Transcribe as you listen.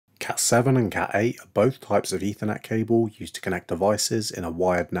Cat7 and Cat8 are both types of Ethernet cable used to connect devices in a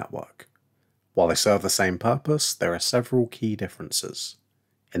wired network. While they serve the same purpose, there are several key differences.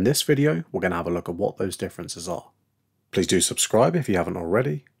 In this video, we're going to have a look at what those differences are. Please do subscribe if you haven't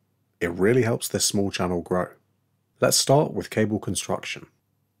already. It really helps this small channel grow. Let's start with cable construction.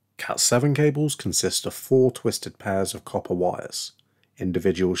 Cat7 cables consist of 4 twisted pairs of copper wires.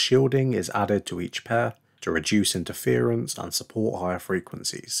 Individual shielding is added to each pair to reduce interference and support higher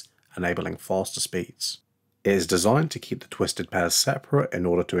frequencies, enabling faster speeds. It is designed to keep the twisted pairs separate in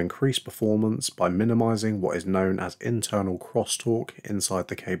order to increase performance by minimizing what is known as internal crosstalk inside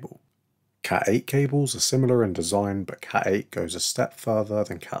the cable. Cat8 cables are similar in design, but Cat8 goes a step further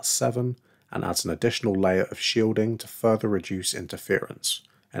than Cat7 and adds an additional layer of shielding to further reduce interference,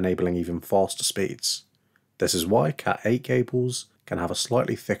 enabling even faster speeds. This is why Cat8 cables can have a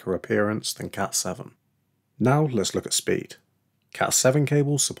slightly thicker appearance than Cat7. Now let's look at speed. Cat7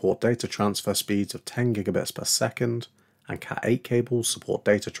 cables support data transfer speeds of 10 gigabits per second, and Cat8 cables support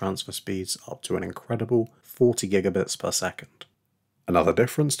data transfer speeds up to an incredible 40 gigabits per second. Another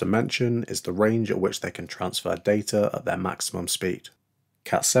difference to mention is the range at which they can transfer data at their maximum speed.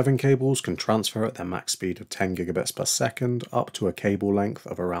 Cat7 cables can transfer at their max speed of 10 gigabits per second up to a cable length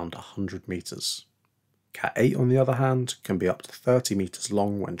of around 100 meters. Cat8 on the other hand can be up to 30 meters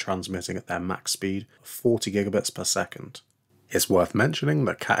long when transmitting at their max speed of 40 gigabits per second. It's worth mentioning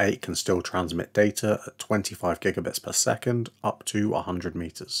that Cat8 can still transmit data at 25 gigabits per second up to 100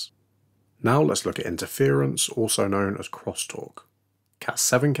 meters. Now let's look at interference, also known as crosstalk.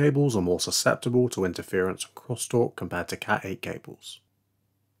 Cat7 cables are more susceptible to interference and crosstalk compared to Cat8 cables.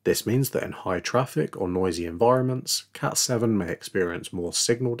 This means that in high traffic or noisy environments, Cat7 may experience more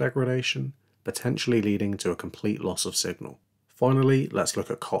signal degradation, potentially leading to a complete loss of signal. Finally, let's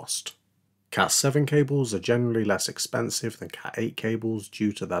look at cost. Cat7 cables are generally less expensive than Cat8 cables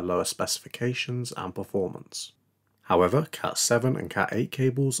due to their lower specifications and performance. However, Cat7 and Cat8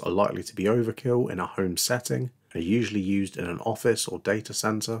 cables are likely to be overkill in a home setting and are usually used in an office or data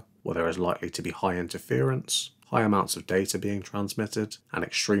center where there is likely to be high interference, high amounts of data being transmitted, and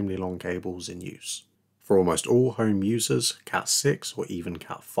extremely long cables in use. For almost all home users, Cat6 or even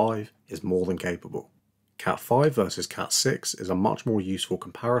Cat5 is more than capable. Cat5 versus Cat6 is a much more useful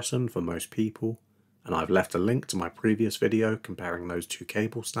comparison for most people, and I've left a link to my previous video comparing those two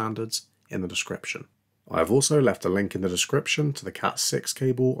cable standards in the description. I have also left a link in the description to the Cat6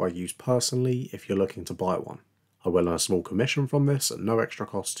 cable I use personally if you're looking to buy one. I will earn a small commission from this at no extra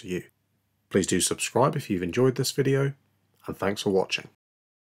cost to you. Please do subscribe if you've enjoyed this video, and thanks for watching.